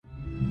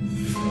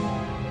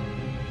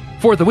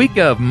For the week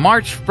of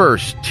March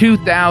 1st,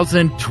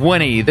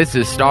 2020, this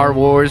is Star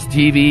Wars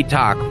TV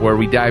Talk, where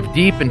we dive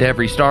deep into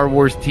every Star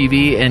Wars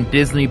TV and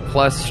Disney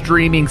Plus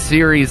streaming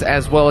series,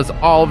 as well as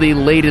all the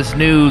latest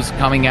news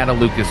coming out of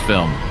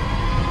Lucasfilm.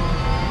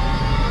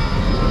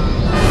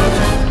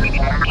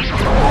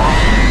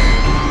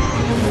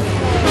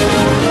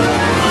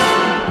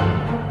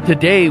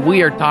 Today,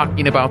 we are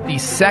talking about the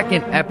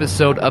second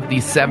episode of the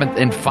 7th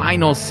and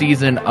final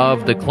season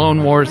of The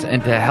Clone Wars,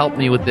 and to help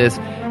me with this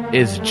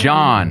is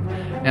John.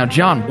 Now,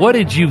 John, what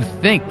did you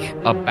think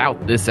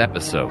about this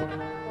episode?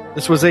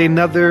 This was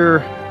another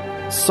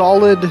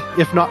solid,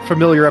 if not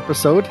familiar,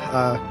 episode.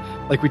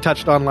 Like we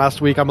touched on last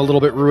week, I'm a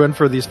little bit ruined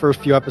for these first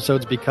few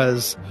episodes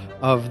because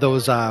of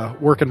those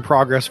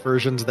work-in-progress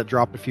versions that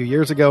dropped a few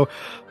years ago.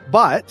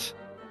 But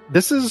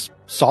this is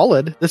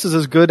solid. This is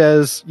as good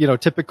as,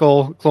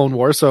 typical Clone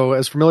Wars. So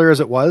as familiar as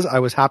it was, I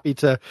was happy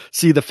to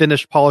see the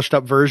finished, polished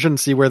up version,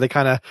 see where they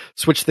kind of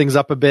switched things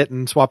up a bit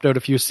and swapped out a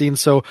few scenes.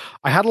 So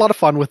I had a lot of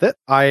fun with it.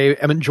 I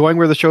am enjoying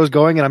where the show is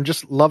going, and I'm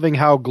just loving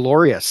how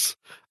glorious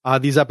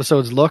these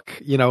episodes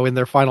look, in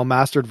their final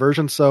mastered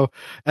version. So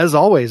as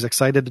always,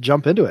 excited to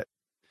jump into it.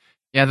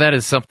 Yeah, that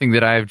is something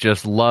that I've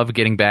just loved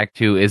getting back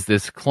to, is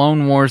this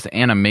Clone Wars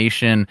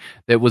animation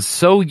that was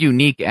so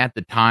unique at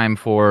the time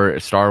for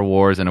Star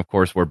Wars. And of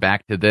course, we're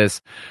back to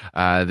this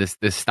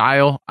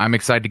style. I'm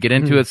excited to get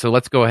into it. So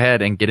let's go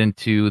ahead and get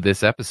into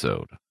this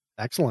episode.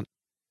 Excellent.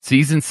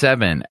 Season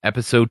 7,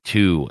 Episode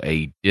 2,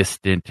 A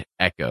Distant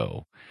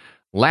Echo.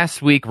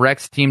 Last week,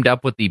 Rex teamed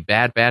up with the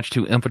Bad Batch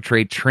to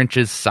infiltrate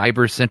Trench's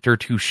cyber center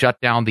to shut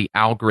down the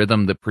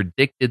algorithm that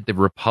predicted the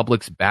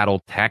Republic's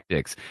battle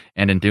tactics,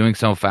 and in doing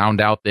so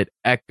found out that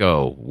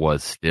Echo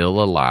was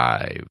still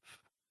alive.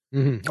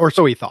 Or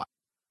so we thought.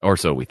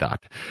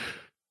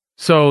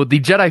 So the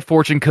Jedi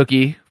fortune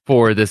cookie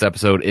for this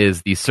episode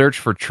is: the search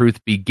for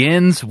truth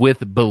begins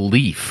with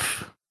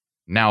belief.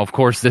 Now, of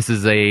course, this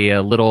is a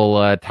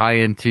little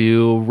tie-in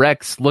to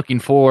Rex looking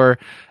for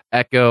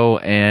Echo,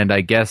 and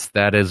I guess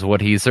that is what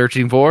he's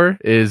searching for,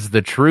 is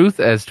the truth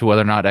as to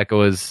whether or not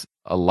Echo is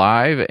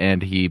alive,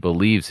 and he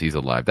believes he's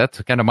alive.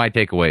 That's kind of my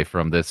takeaway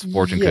from this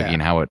fortune cookie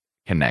and how it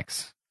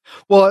connects.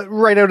 Well,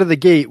 right out of the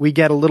gate, we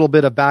get a little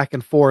bit of back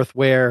and forth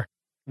where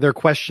they're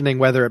questioning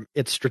whether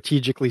it's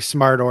strategically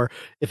smart or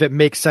if it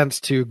makes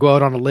sense to go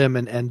out on a limb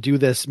and do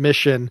this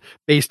mission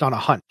based on a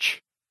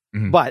hunch.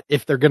 Mm-hmm. But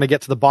if they're going to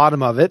get to the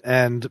bottom of it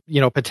and,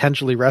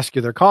 potentially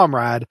rescue their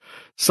comrade,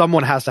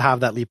 someone has to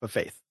have that leap of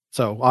faith.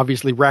 So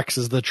obviously Rex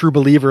is the true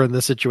believer in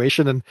this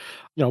situation. And,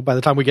 by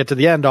the time we get to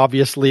the end,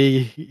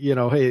 obviously,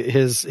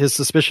 his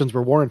suspicions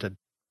were warranted.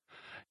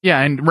 Yeah,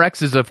 and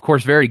Rex is, of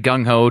course, very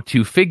gung-ho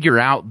to figure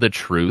out the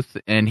truth,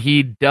 and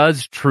he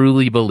does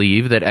truly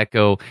believe that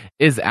Echo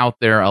is out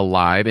there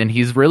alive, and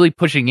he's really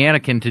pushing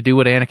Anakin to do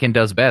what Anakin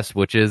does best,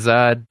 which is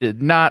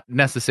not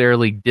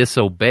necessarily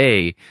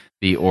disobey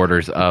the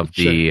orders of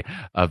the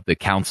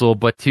council,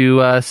 but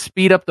to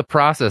speed up the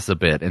process a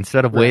bit.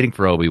 Instead of waiting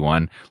for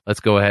Obi-Wan,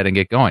 let's go ahead and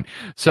get going.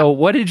 So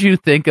what did you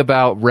think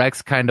about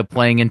Rex kind of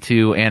playing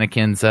into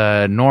Anakin's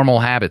normal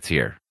habits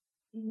here?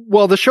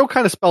 Well, the show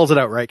kind of spells it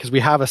out, right? Because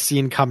we have a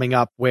scene coming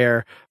up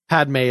where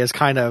Padme is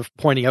kind of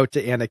pointing out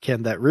to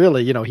Anakin that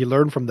really, he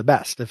learned from the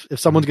best. If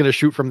someone's going to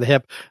shoot from the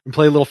hip and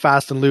play a little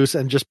fast and loose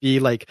and just be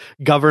like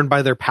governed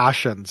by their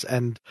passions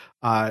and,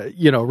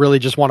 really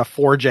just want to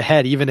forge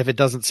ahead, even if it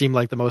doesn't seem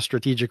like the most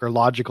strategic or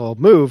logical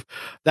move,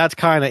 that's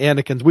kind of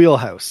Anakin's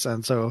wheelhouse.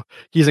 And so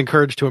he's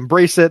encouraged to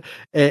embrace it.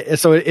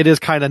 So it is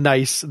kind of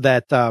nice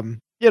that,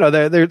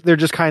 they're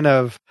just kind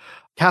of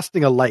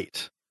casting a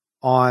light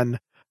on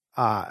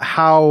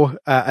how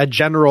a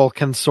general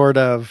can sort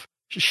of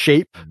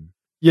shape,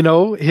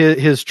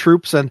 his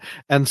troops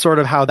and sort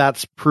of how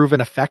that's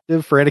proven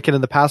effective for Anakin in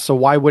the past. So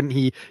why wouldn't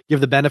he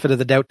give the benefit of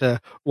the doubt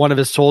to one of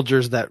his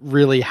soldiers that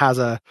really has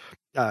a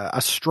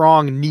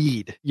strong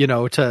need,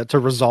 to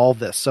resolve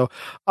this? So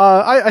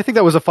I think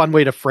that was a fun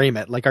way to frame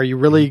it. Like, are you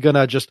really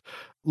gonna just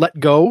let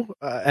go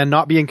and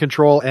not be in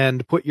control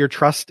and put your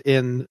trust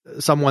in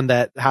someone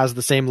that has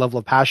the same level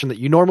of passion that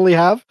you normally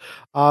have?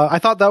 I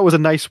thought that was a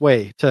nice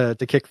way to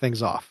kick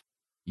things off.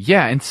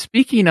 Yeah, and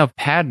speaking of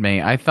Padme,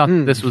 I thought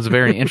this was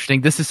very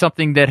interesting. This is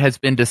something that has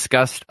been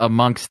discussed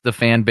amongst the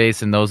fan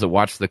base and those that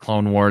watch the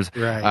Clone Wars.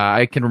 Right.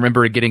 I can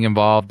remember getting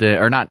involved,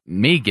 or not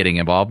me getting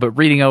involved, but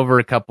reading over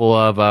a couple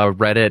of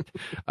Reddit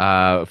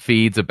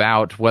feeds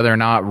about whether or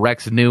not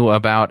Rex knew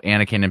about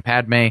Anakin and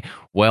Padme.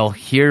 Well,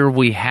 here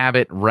we have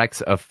it.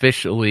 Rex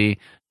officially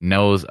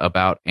knows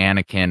about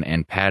Anakin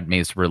and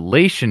Padme's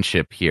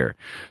relationship here.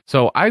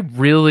 So I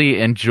really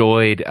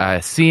enjoyed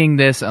seeing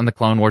this on the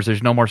Clone Wars.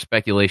 There's no more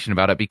speculation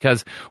about it,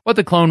 because what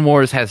the Clone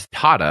Wars has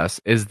taught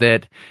us is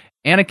that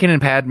Anakin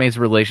and Padme's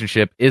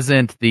relationship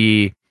isn't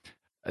the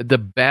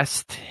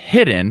best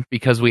hidden,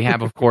 because we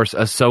have, of course,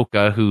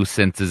 Ahsoka, who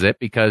senses it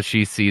because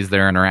she sees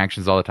their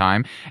interactions all the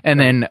time. And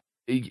then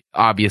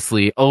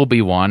obviously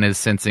Obi-Wan is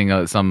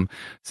sensing some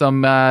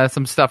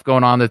stuff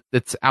going on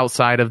that's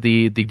outside of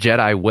the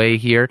Jedi way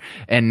here.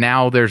 And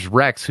now there's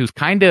Rex, who's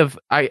kind of,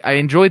 I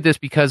enjoyed this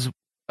because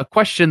a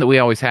question that we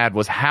always had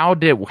was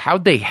how'd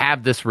they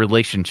have this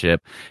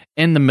relationship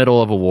in the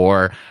middle of a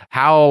war?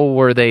 How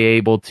were they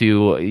able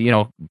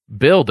to,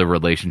 build a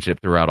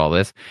relationship throughout all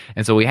this?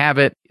 And so we have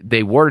it.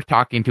 They were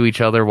talking to each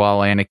other while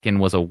Anakin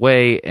was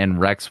away, and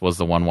Rex was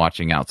the one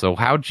watching out. So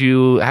how'd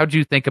you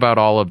think about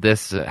all of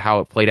this? How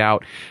it played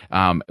out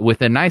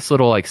with a nice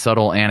little like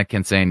subtle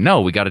Anakin saying,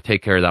 "No, we got to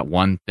take care of that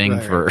one thing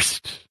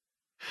first."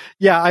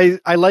 Yeah,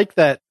 I like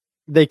that.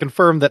 They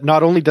confirm that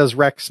not only does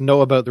Rex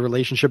know about the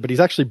relationship, but he's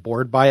actually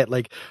bored by it.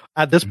 Like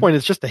at this point,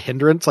 it's just a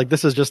hindrance. Like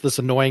this is just this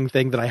annoying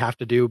thing that I have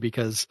to do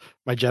because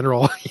my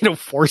general,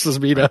 forces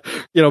me to,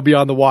 be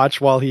on the watch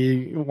while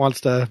he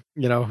wants to,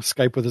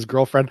 Skype with his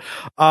girlfriend.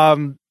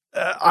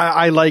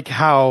 I like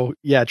how,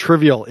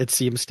 trivial it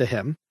seems to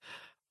him.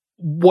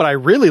 What I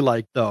really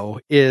like though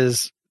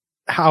is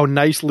how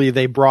nicely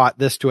they brought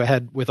this to a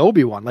head with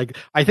Obi-Wan. Like,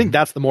 I think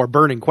that's the more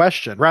burning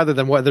question rather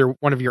than whether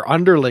one of your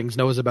underlings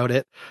knows about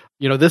it.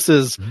 This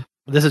is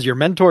your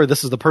mentor.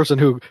 This is the person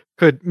who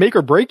could make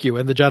or break you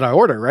in the Jedi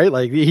Order, right?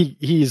 Like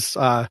he's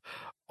on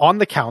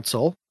the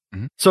council.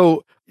 Mm-hmm.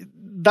 So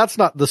that's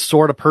not the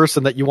sort of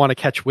person that you want to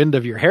catch wind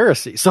of your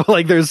heresy. So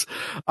like there's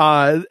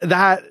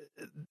that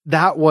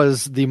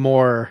was the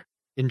more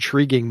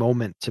intriguing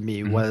moment to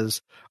me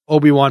was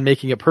Obi-Wan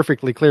making it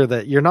perfectly clear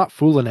that you're not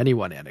fooling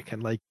anyone,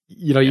 Anakin. Like,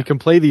 you can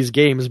play these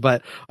games,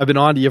 but I've been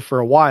on to you for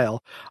a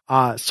while.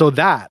 So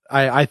that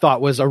I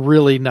thought was a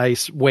really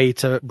nice way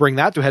to bring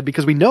that to a head,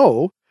 because we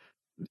know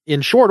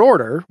in short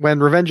order when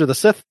Revenge of the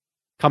Sith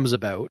comes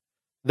about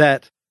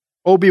that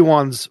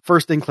Obi-Wan's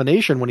first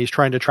inclination when he's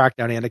trying to track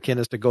down Anakin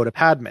is to go to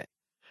Padme.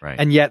 Right.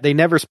 And yet they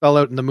never spell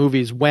out in the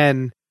movies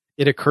when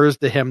it occurs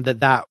to him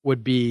that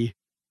would be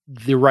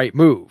the right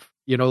move.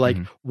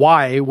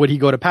 Why would he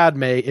go to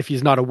Padme if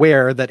he's not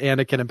aware that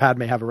Anakin and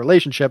Padme have a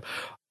relationship?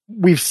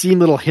 We've seen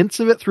little hints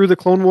of it through the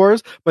Clone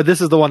Wars, but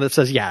this is the one that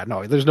says,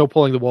 no, there's no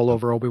pulling the wool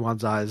over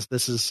Obi-Wan's eyes.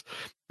 This is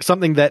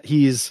something that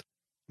he's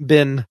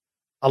been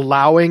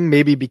allowing,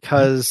 maybe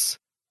because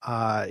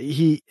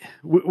we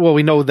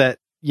know that,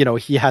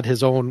 he had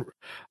his own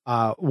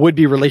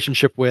would-be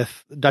relationship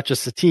with Duchess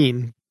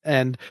Satine.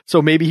 And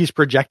so maybe he's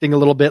projecting a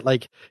little bit,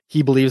 like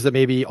he believes that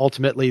maybe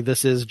ultimately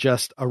this is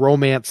just a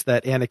romance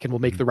that Anakin will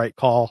make the right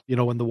call,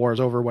 when the war is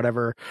over,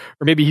 whatever.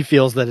 Or maybe he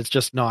feels that it's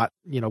just not,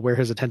 where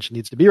his attention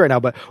needs to be right now.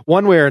 But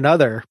one way or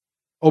another,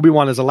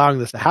 Obi-Wan is allowing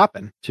this to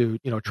happen to,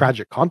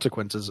 tragic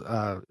consequences,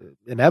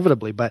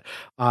 inevitably. But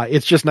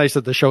it's just nice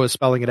that the show is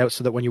spelling it out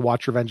so that when you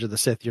watch Revenge of the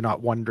Sith, you're not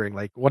wondering,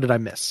 like, what did I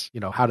miss?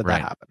 How did that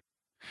happen?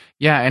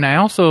 Yeah. And I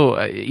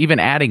also, even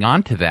adding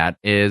on to that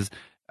is,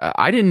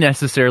 I didn't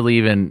necessarily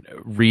even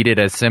read it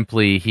as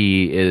simply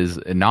he is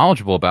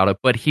knowledgeable about it,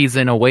 but he's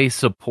in a way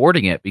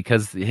supporting it,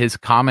 because his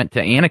comment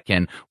to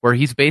Anakin, where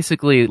he's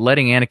basically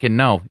letting Anakin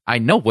know, I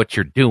know what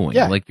you're doing.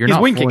 Yeah, like, you're not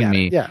fooling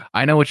me. Yeah.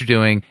 I know what you're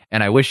doing,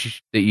 and I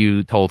wish that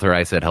you told her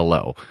I said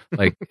hello.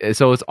 Like,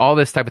 so it's all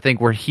this type of thing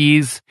where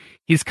he's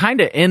kind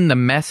of in the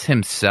mess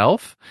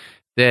himself.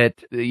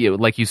 That,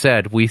 like you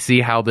said, we see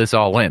how this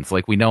all ends.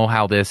 Like, we know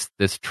how this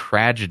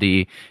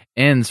tragedy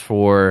ends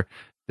for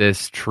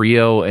this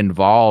trio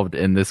involved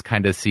in this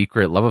kind of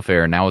secret love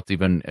affair. Now it's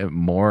even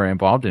more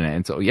involved in it.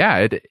 And so,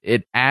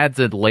 it adds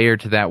a layer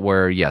to that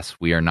where, yes,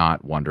 we are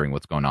not wondering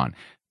what's going on.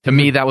 To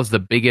me, that was the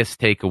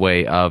biggest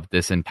takeaway of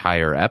this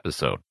entire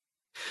episode.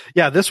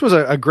 Yeah, this was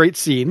a great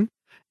scene.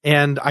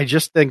 And I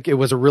just think it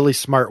was a really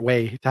smart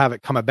way to have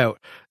it come about.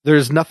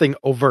 There's nothing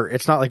overt.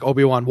 It's not like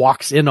Obi-Wan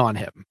walks in on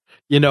him.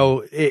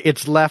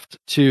 It's left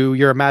to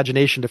your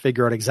imagination to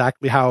figure out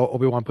exactly how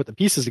Obi-Wan put the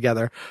pieces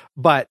together.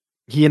 But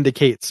he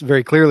indicates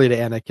very clearly to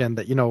Anakin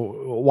that,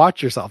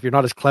 watch yourself. You're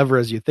not as clever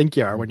as you think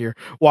you are when you're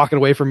walking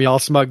away from me all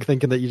smug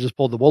thinking that you just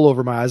pulled the wool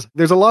over my eyes.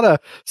 There's a lot of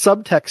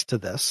subtext to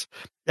this.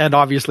 And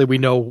obviously we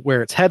know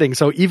where it's heading.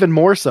 So even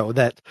more so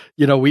that,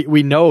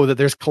 we know that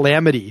there's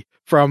calamity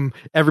from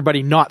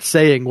everybody not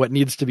saying what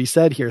needs to be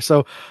said here.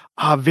 So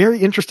a very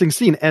interesting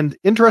scene. And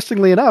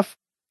interestingly enough,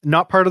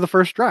 not part of the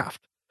first draft.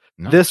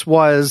 No. This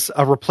was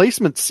a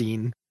replacement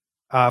scene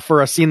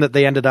for a scene that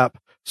they ended up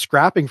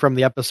scrapping from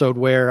the episode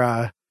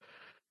where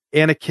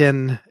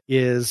Anakin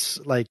is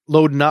like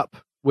loading up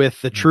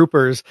with the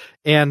troopers,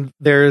 and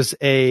there's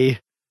a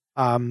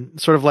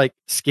sort of like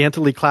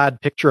scantily clad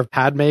picture of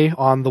Padme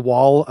on the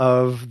wall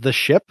of the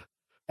ship,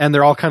 and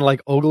they're all kind of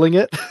like ogling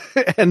it.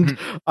 And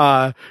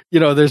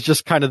there's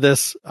just kind of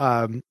this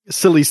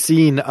silly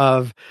scene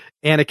of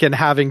Anakin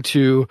having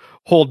to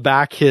hold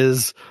back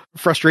his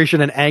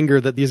frustration and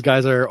anger that these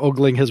guys are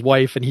ogling his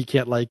wife and he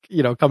can't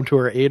come to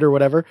her aid or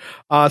whatever.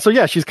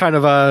 So she's kind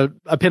of a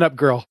pinup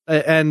girl,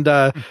 and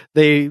I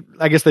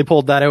guess they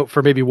pulled that out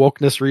for maybe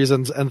wokeness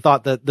reasons and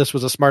thought that this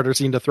was a smarter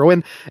scene to throw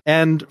in.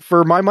 And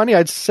for my money,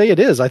 I'd say it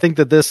is. I think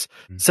that this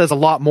says a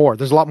lot more.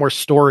 There's a lot more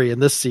story in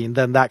this scene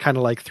than that kind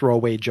of like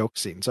throwaway joke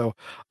scene. So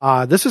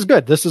this is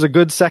good. This is a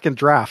good second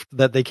draft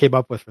that they came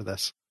up with for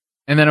this.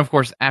 And then, of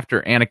course,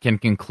 after Anakin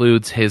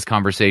concludes his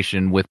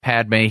conversation with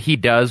Padme, he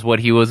does what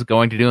he was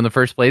going to do in the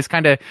first place,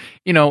 kind of,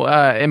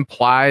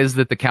 implies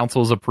that the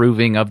council is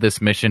approving of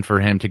this mission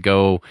for him to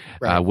go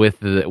with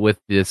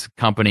this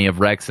company of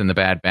Rex and the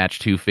Bad Batch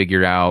to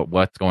figure out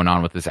what's going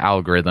on with this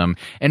algorithm.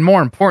 And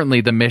more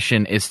importantly, the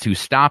mission is to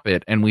stop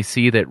it. And we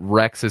see that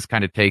Rex is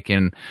kind of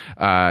taken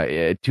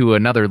to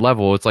another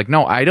level. It's like,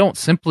 no, I don't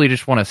simply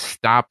just want to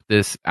stop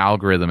this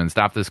algorithm and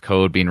stop this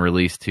code being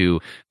released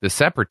to the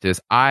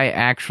Separatists. I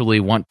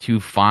actually want to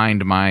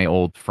find my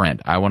old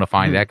friend. I want to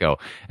find Echo.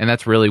 And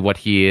that's really what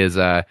he is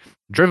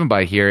driven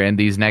by here in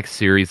these next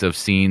series of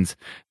scenes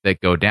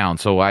that go down.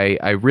 So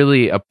I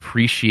really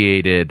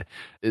appreciated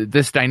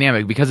this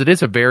dynamic because it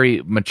is a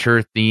very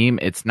mature theme.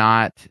 It's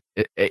not,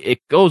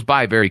 it goes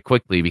by very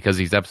quickly because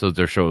these episodes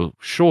are so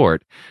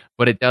short,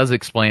 but it does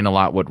explain a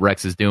lot what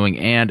Rex is doing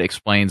and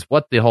explains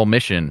what the whole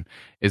mission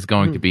is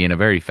going to be in a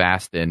very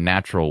fast and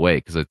natural way.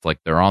 Because it's like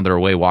they're on their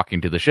way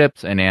walking to the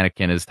ships and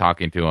Anakin is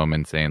talking to him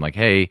and saying like,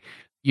 hey,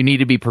 you need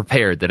to be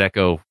prepared that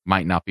Echo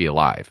might not be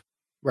alive.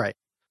 Right.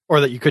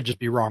 Or that you could just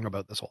be wrong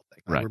about this whole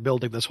thing. Right. We're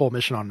building this whole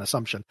mission on an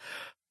assumption.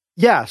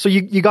 Yeah. So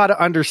you got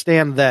to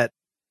understand that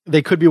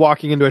they could be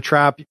walking into a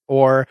trap,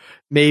 or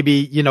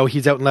maybe,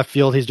 he's out in left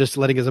field. He's just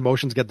letting his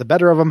emotions get the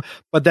better of him.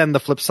 But then the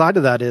flip side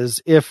of that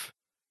is if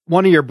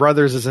one of your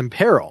brothers is in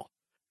peril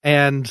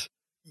and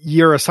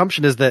your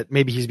assumption is that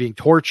maybe he's being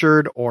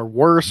tortured or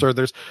worse, or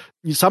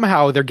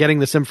somehow they're getting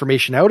this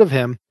information out of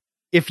him.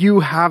 If you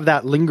have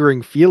that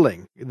lingering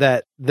feeling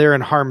that they're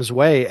in harm's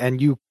way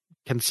and you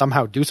can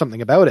somehow do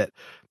something about it,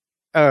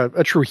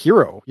 a true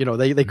hero,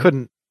 they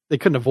couldn't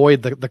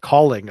avoid the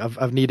calling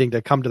of needing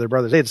to come to their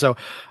brother's aid. So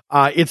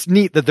it's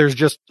neat that there's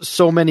just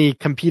so many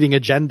competing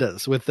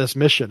agendas with this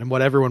mission and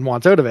what everyone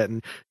wants out of it.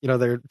 And,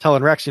 they're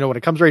telling Rex, when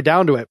it comes right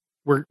down to it,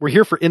 we're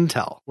here for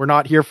intel. We're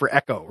not here for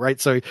Echo,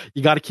 right? So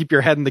you got to keep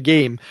your head in the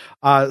game.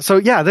 So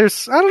yeah,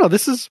 there's, I don't know,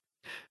 this is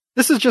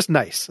just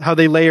nice how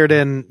they layered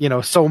in,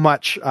 so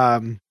much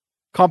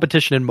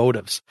competition and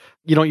motives.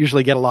 You don't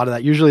usually get a lot of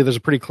that. Usually there's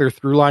a pretty clear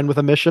through line with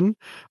a mission.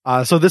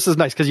 So this is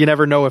nice because you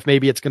never know if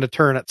maybe it's going to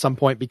turn at some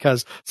point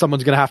because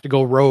someone's going to have to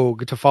go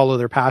rogue to follow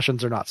their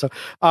passions or not. So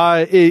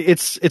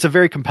it's a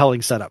very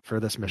compelling setup for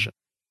this mission.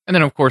 And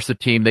then, of course, the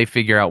team, they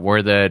figure out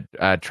where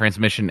the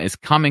transmission is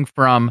coming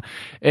from.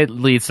 It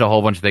leads to a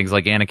whole bunch of things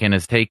like Anakin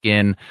is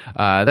taken.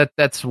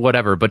 That's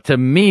whatever. But to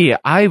me,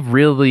 I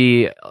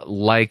really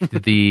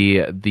liked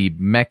the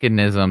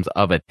mechanisms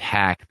of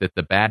attack that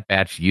the Bad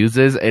Batch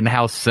uses and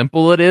how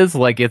simple it is.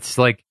 Like, it's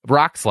like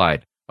rock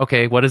slide.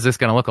 Okay, what is this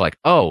going to look like?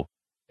 Oh,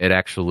 it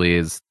actually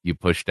is you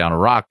push down a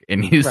rock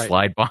and you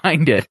slide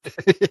behind it.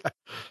 Yeah.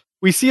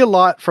 We see a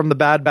lot from the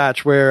Bad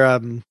Batch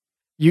where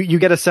you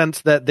get a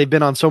sense that they've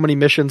been on so many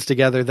missions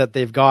together that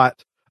they've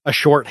got a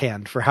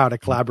shorthand for how to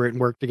collaborate and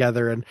work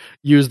together and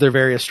use their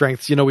various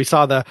strengths. We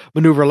saw the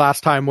maneuver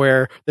last time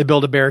where they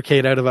build a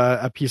barricade out of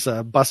a piece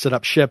of busted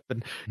up ship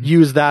and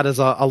use that as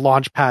a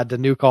launch pad to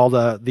nuke all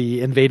the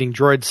invading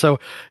droids.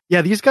 So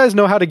yeah, these guys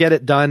know how to get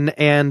it done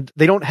and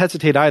they don't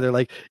hesitate either.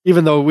 Like,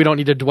 even though we don't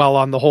need to dwell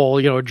on the whole,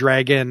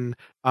 dragon,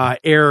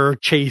 air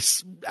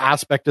chase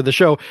aspect of the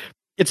show,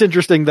 it's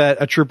interesting that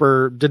a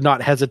trooper did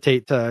not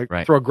hesitate to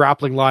throw a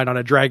grappling line on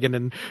a dragon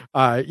and,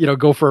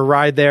 go for a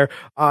ride there.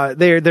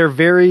 They're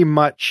very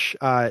much,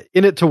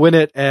 in it to win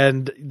it.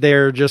 And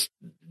they're just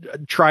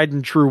tried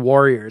and true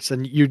warriors.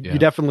 And you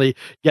definitely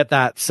get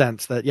that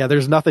sense that,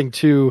 there's nothing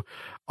too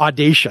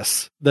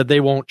audacious that they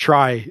won't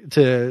try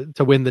to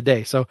win the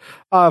day. So,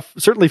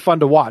 certainly fun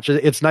to watch.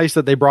 It's nice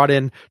that they brought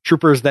in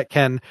troopers that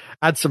can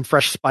add some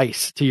fresh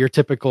spice to your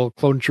typical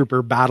clone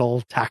trooper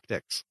battle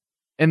tactics.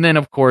 And then,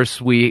 of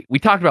course, we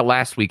talked about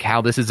last week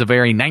how this is a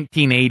very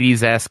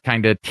 1980s-esque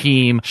kind of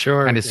team,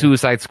 kind of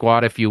Suicide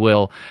Squad, if you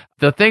will.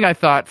 The thing I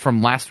thought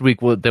from last week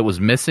that was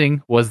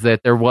missing was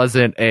that there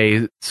wasn't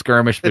a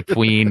skirmish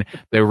between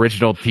the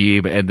original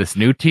team and this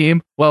new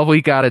team. Well,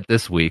 we got it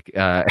this week.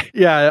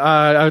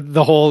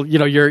 The whole,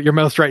 your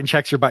mouth's right and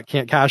checks your butt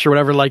can't cash or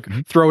whatever, like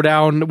throw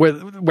down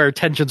where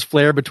tensions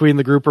flare between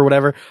the group or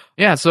whatever.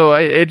 Yeah, so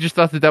I just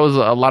thought that was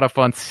a lot of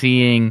fun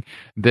seeing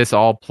this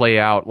all play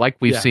out like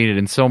we've seen it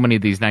in so many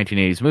of these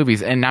 1980s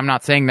movies. And I'm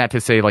not saying that to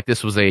say like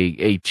this was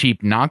a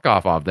cheap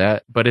knockoff of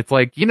that, but it's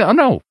like,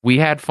 no, we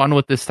had fun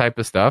with this type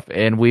of stuff.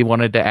 And we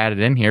wanted to add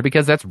it in here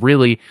because that's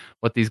really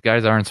what these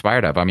guys are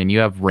inspired of. I mean, you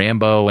have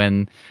Rambo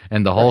and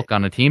the Hulk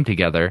on a team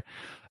together.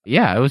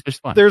 Yeah, it was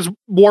just fun. There's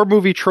war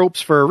movie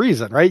tropes for a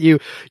reason, right? You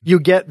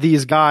get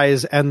these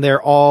guys and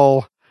they're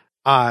all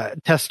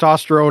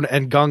testosterone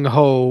and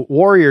gung-ho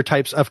warrior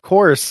types. Of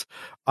course,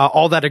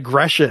 all that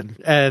aggression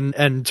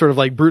and sort of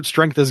like brute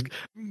strength is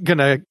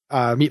gonna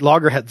meet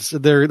loggerheads.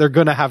 They're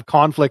gonna have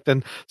conflict,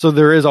 and so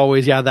there is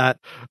always that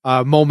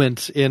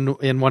moment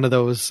in one of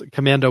those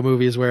commando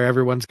movies where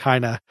everyone's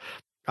kind of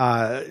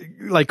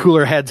like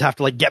cooler heads have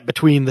to like get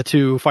between the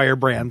two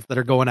firebrands that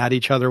are going at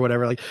each other,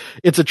 whatever. Like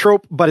it's a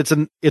trope, but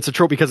it's a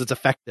trope because it's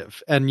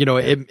effective, and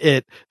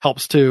it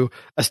helps to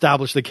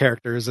establish the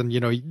characters and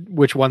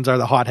which ones are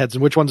the hotheads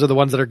and which ones are the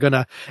ones that are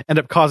gonna end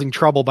up causing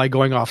trouble by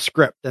going off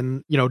script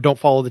and don't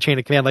follow the chain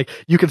of command. Like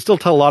you can still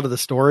tell a lot of the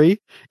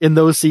story in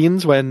those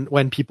scenes when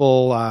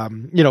people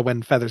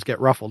when feathers get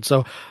ruffled.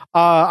 So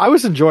I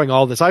was enjoying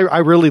all this. I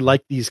really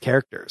like these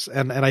characters,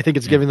 and I think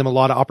it's giving them a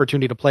lot of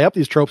opportunity to play up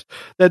these tropes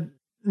that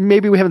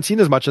maybe we haven't seen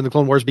as much in the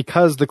Clone Wars,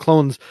 because the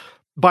clones,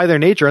 by their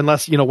nature,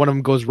 unless one of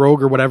them goes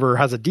rogue or whatever,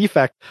 has a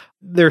defect,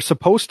 they're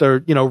supposed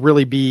to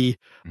really be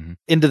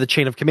into the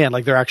chain of command.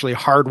 Like they're actually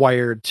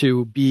hardwired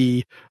to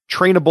be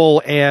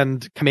trainable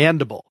and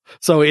commandable.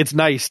 So it's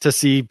nice to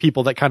see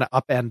people that kind of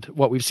upend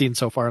what we've seen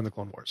so far in the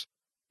Clone Wars.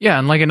 Yeah,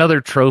 and like another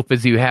trope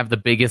is you have the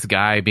biggest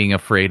guy being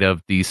afraid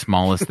of the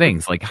smallest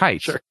things, like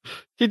height. Sure,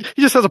 he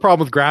just has a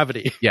problem with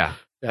gravity. Yeah.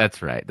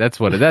 That's right. That's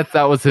what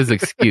that was his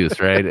excuse,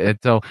 right? And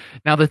so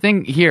now the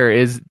thing here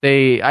is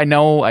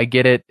I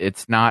get it.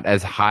 It's not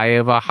as high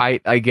of a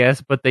height, I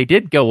guess, but they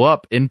did go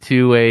up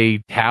into a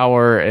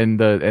tower in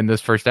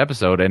this first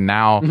episode, and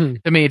now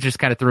to me it just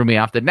kind of threw me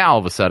off that now all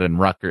of a sudden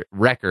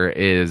Wrecker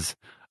is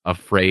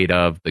afraid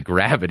of the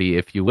gravity,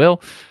 if you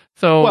will.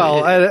 So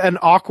an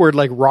awkward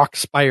like rock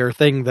spire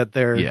thing that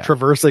they're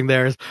traversing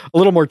there is a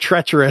little more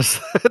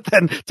treacherous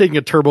than taking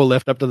a turbo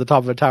lift up to the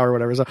top of a tower or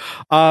whatever. So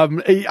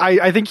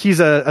I think he's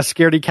a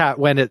scaredy cat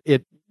when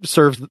it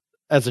serves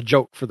as a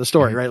joke for the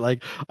story, right?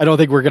 Like I don't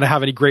think we're going to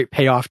have any great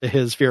payoff to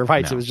his fear of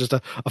heights. No. It was just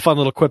a fun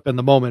little quip in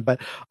the moment, but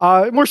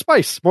more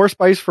spice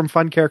from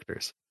fun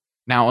characters.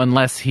 Now,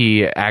 unless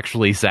he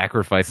actually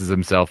sacrifices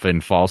himself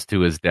and falls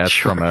to his death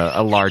from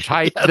a large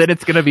height, then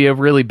it's going to be a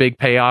really big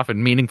payoff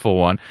and meaningful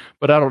one.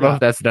 But I don't know if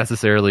that's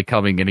necessarily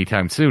coming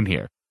anytime soon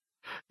here.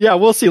 Yeah,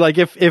 we'll see. Like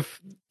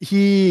if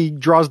he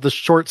draws the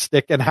short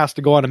stick and has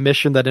to go on a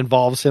mission that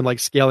involves him like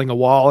scaling a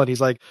wall, and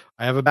he's like,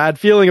 I have a bad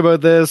feeling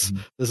about this.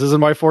 This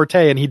isn't my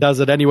forte, and he does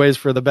it anyways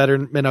for the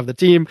betterment of the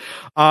team.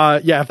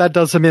 If that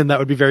does him in, that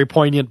would be very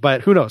poignant.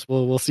 But who knows?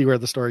 We'll see where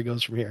the story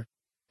goes from here.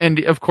 And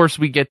of course,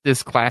 we get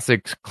this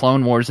classic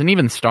Clone Wars and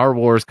even Star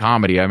Wars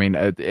comedy. I mean,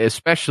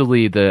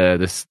 especially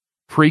this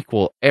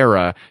prequel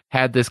era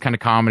had this kind of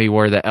comedy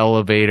where the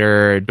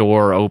elevator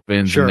door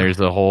opens and there's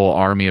a whole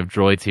army of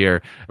droids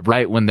here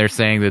right when they're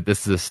saying that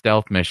this is a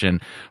stealth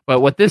mission. But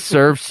what this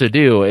serves to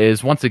do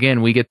is, once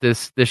again, we get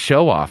this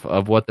show off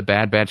of what the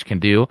Bad Batch can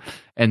do.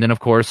 And then, of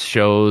course,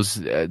 shows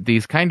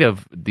these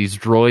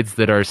droids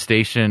that are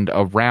stationed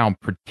around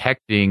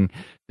protecting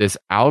this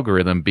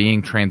algorithm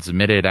being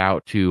transmitted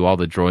out to all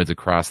the droids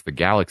across the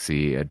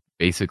galaxy,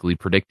 basically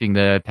predicting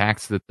the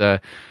attacks that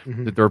the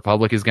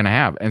Republic is going to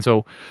have. And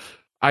so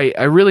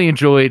I really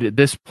enjoyed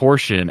this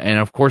portion. And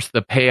of course,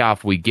 the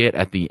payoff we get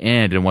at the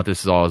end and what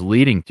this is all is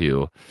leading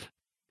to.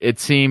 It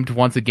seemed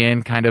once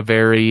again kind of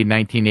very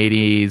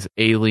 1980s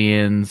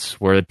Aliens,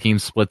 where the team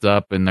splits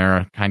up and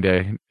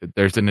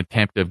there's an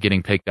attempt of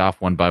getting picked off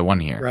one by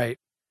one here. Right.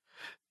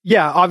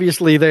 Yeah,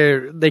 obviously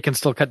they can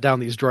still cut down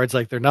these droids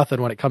like they're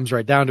nothing when it comes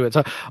right down to it.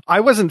 So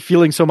I wasn't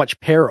feeling so much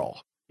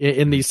peril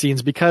in these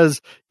scenes,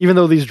 because even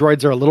though these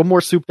droids are a little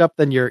more souped up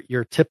than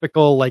your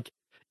typical like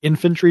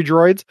infantry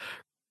droids,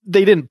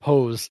 they didn't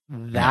pose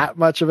that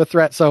much of a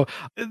threat. So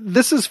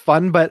this is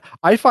fun, but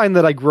I find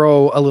that I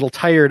grow a little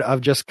tired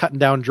of just cutting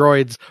down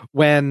droids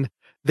when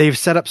they've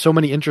set up so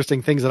many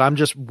interesting things that I'm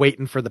just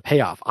waiting for the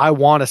payoff. I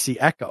want to see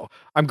Echo.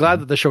 I'm glad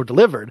that the show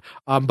delivered.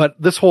 But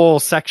this whole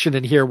section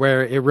in here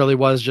where it really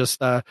was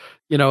just,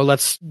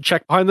 let's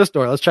check behind this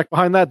door. Let's check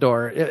behind that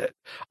door.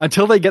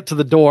 Until they get to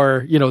the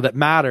door, that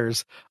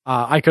matters.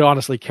 I could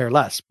honestly care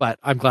less, but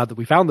I'm glad that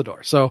we found the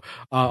door. So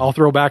I'll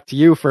throw back to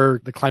you for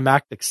the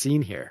climactic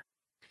scene here.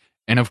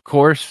 And of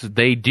course,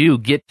 they do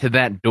get to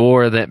that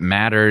door that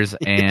matters,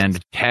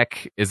 and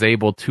Tech is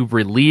able to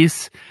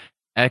release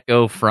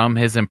Echo from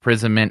his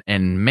imprisonment,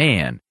 and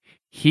man,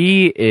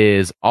 he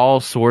is all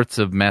sorts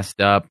of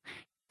messed up,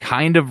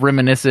 kind of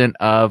reminiscent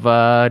of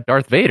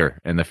Darth Vader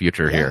in the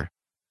future here.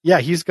 Yeah,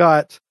 he's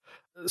got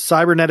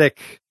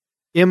cybernetic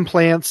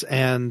implants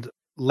and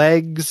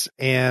legs,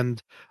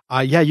 and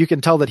you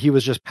can tell that he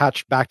was just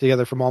patched back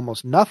together from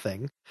almost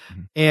nothing.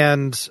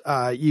 And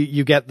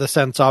you get the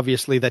sense,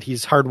 obviously, that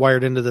he's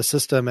hardwired into the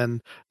system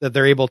and that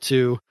they're able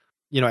to,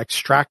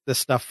 extract this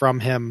stuff from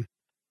him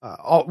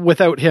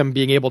without him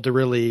being able to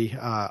really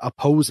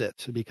oppose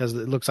it, because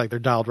it looks like they're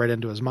dialed right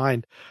into his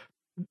mind.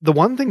 The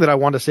one thing that I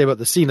want to say about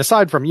the scene,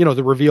 aside from,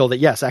 the reveal that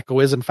yes, Echo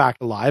is in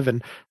fact alive,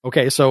 and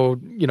okay, so,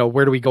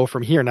 where do we go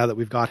from here now that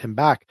we've got him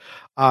back?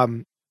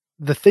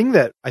 The thing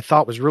that I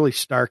thought was really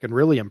stark and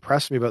really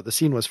impressed me about the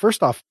scene was,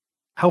 first off,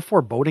 how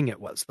foreboding it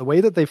was. The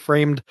way that they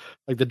framed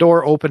like the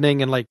door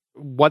opening and like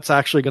what's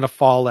actually going to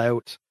fall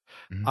out.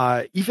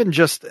 Even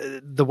just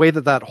the way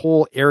that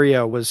whole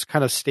area was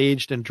kind of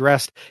staged and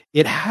dressed,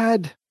 it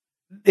had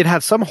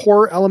some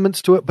horror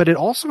elements to it, but it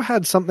also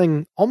had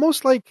something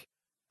almost like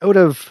out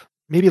of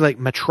maybe like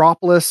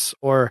Metropolis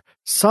or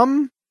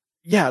some,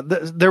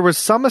 there was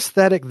some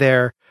aesthetic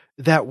there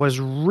that was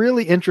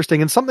really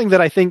interesting, and something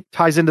that I think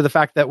ties into the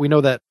fact that we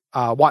know that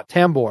Wat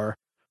Tambor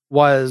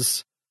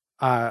was,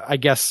 I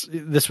guess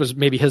this was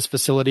maybe his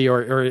facility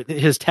or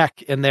his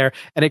tech in there,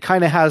 and it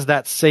kind of has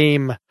that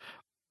same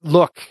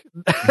look.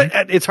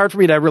 It's hard for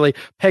me to really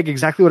peg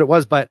exactly what it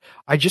was, but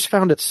I just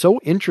found it so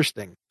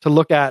interesting to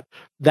look at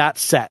that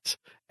set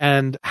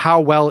and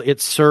how well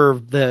it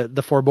served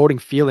the foreboding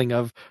feeling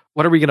of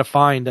what are we going to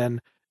find, and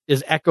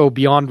is Echo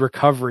beyond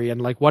recovery,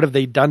 and like what have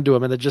they done to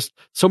him, and there's just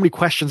so many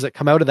questions that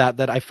come out of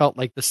that I felt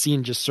like the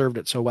scene just served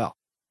it so well.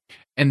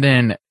 And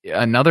then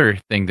another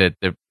thing that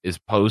is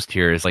posed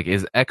here is like,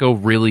 is Echo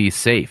really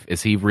safe?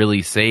 Is he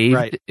really saved?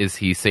 Right. Is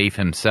he safe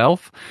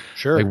himself?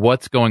 Sure. Like,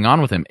 what's going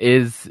on with him?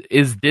 Is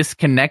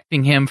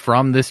disconnecting him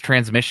from this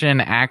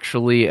transmission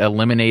actually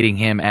eliminating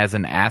him as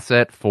an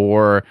asset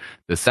for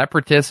the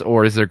Separatists,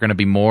 or is there going to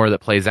be more that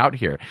plays out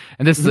here?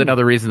 And this is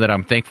another reason that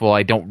I'm thankful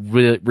I don't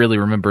really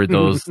remember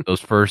those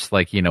first,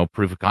 like,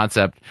 proof of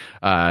concept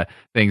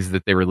things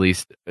that they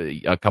released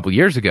a couple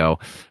years ago.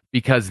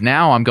 Because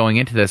now I'm going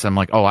into this, I'm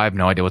like, oh, I have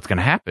no idea what's going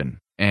to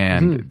happen,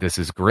 and this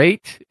is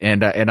great,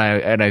 and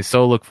I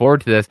so look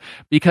forward to this,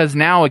 because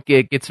now it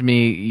gets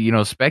me,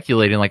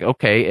 speculating, like,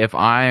 okay, if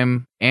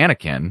I'm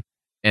Anakin,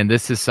 and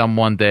this is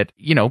someone that,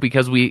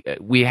 because we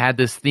had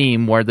this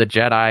theme where the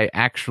Jedi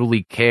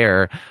actually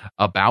care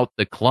about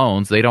the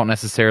clones, they don't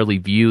necessarily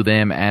view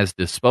them as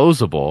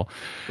disposable,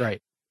 right?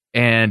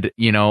 And,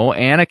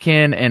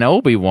 Anakin and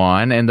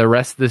Obi-Wan and the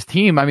rest of this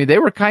team, I mean, they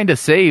were kind of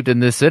saved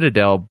in this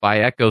Citadel by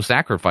Echo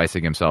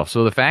sacrificing himself.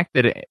 So the fact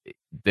that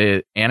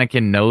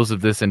Anakin knows of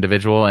this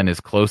individual and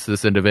is close to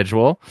this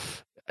individual,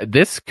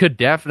 this could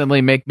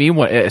definitely make me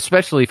want,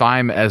 especially if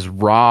I'm as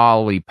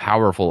rawly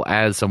powerful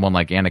as someone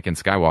like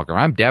Anakin Skywalker.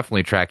 I'm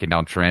definitely tracking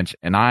down Trench,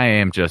 and I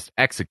am just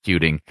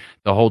executing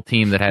the whole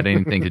team that had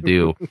anything to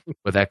do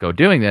with Echo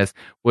doing this,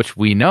 which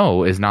we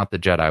know is not the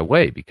Jedi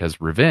way,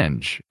 because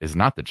revenge is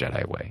not the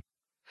Jedi way.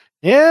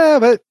 Yeah,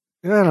 but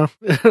I don't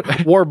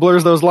know. War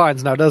blurs those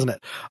lines now, doesn't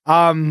it?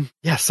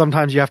 Yes,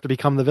 sometimes you have to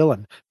become the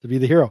villain to be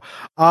the hero.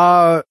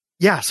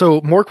 Yeah,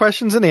 so more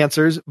questions and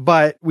answers,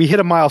 but we hit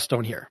a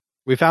milestone here.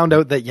 We found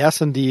out that, yes,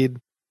 indeed,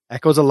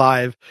 Echo's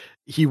alive.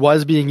 He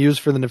was being used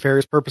for the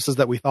nefarious purposes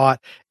that we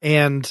thought.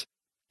 And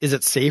is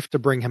it safe to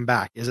bring him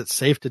back? Is it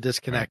safe to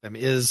disconnect him?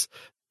 Is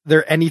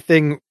there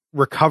anything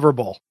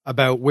recoverable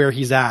about where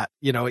he's at?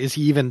 Is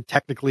he even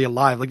technically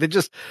alive? Like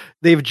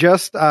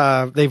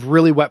they've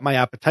really whet my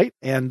appetite.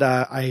 And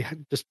I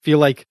just feel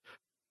like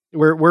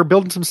we're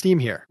building some steam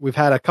here. We've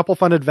had a couple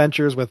fun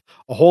adventures with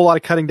a whole lot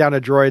of cutting down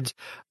of droids,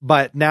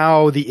 but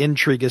now the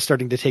intrigue is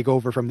starting to take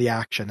over from the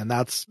action, and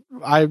that's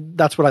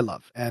what I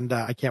love, and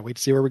I can't wait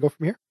to see where we go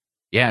from here.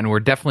 Yeah, and we're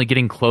definitely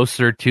getting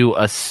closer to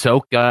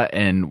Ahsoka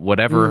and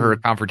whatever her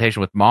confrontation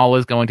with Maul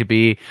is going to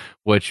be,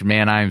 which,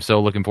 man, I'm so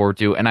looking forward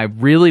to. And I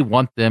really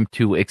want them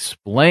to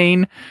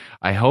explain.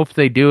 I hope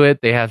they do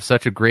it. They have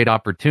such a great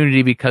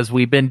opportunity, because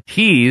we've been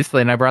teased,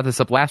 and I brought this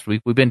up last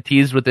week, we've been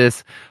teased with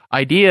this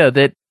idea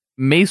that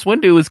Mace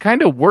Windu is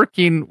kind of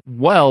working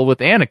well with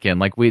Anakin.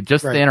 Like,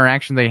 the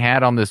interaction they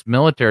had on this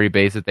military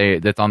base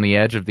that's on the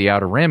edge of the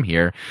Outer Rim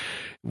here.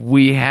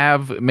 We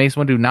have Mace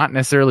Windu not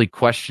necessarily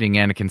questioning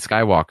Anakin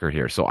Skywalker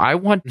here. So I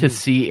want to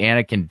see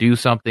Anakin do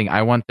something.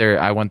 I want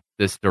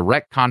this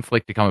direct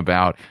conflict to come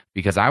about,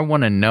 because I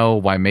want to know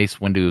why Mace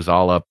Windu is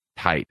all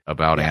uptight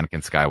about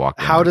Anakin Skywalker.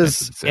 How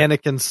does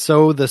Anakin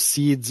sow the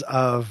seeds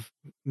of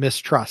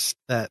mistrust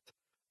that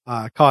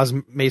cause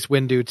Mace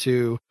Windu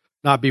to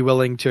not be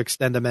willing to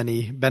extend him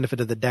any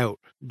benefit of the doubt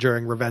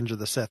during Revenge of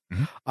the Sith?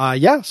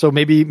 So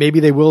maybe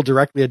they will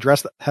directly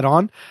address that head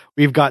on.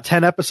 We've got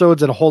 10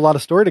 episodes and a whole lot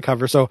of story to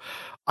cover, so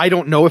I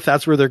don't know if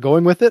that's where they're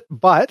going with it,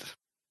 but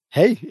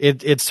hey,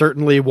 it's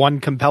certainly one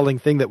compelling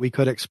thing that we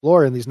could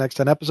explore in these next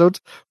 10 episodes.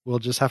 We'll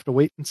just have to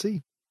wait and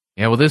see.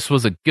 Yeah, well, this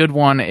was a good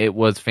one. It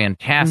was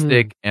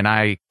fantastic, and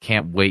I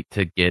can't wait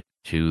to get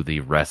to the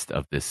rest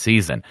of this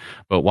season.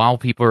 But while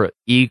people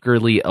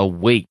eagerly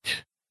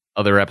await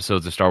other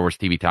episodes of Star Wars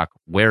TV Talk,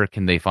 where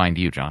can they find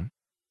you, John?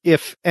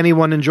 If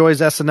anyone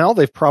enjoys SNL,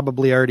 they've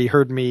probably already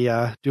heard me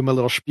do my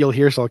little spiel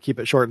here, so I'll keep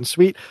it short and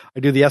sweet. I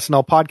do the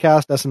SNL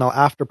podcast, SNL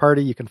After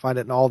Party. You can find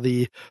it in all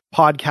the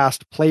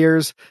podcast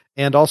players,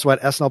 and also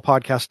at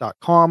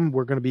snlpodcast.com.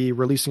 We're going to be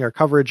releasing our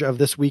coverage of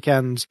this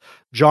weekend's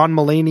John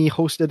Mulaney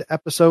hosted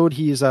episode.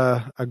 He's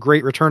a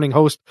great returning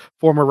host,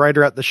 former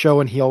writer at the show,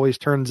 and he always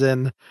turns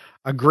in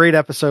a great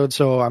episode,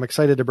 so I'm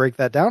excited to break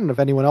that down. And if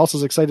anyone else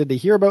is excited to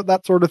hear about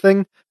that sort of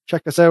thing,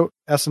 check us out,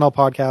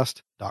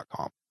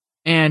 snlpodcast.com.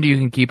 And you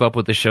can keep up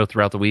with the show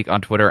throughout the week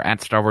on Twitter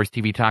at Star Wars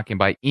TV Talk, and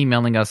by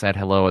emailing us at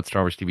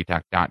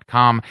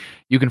hello@starwarstvtalk.com.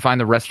 You can find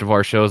the rest of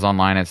our shows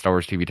online at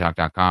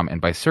starwarstvtalk.com,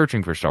 and by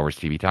searching for Star Wars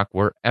TV Talk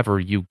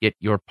wherever you get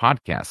your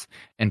podcasts.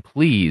 And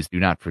please do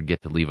not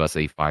forget to leave us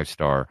a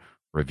 5-star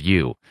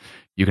review.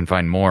 You can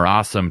find more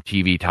awesome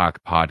TV Talk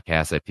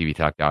podcasts at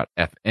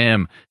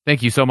tvtalk.fm.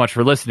 Thank you so much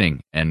for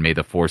listening, and may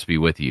the Force be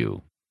with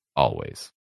you always.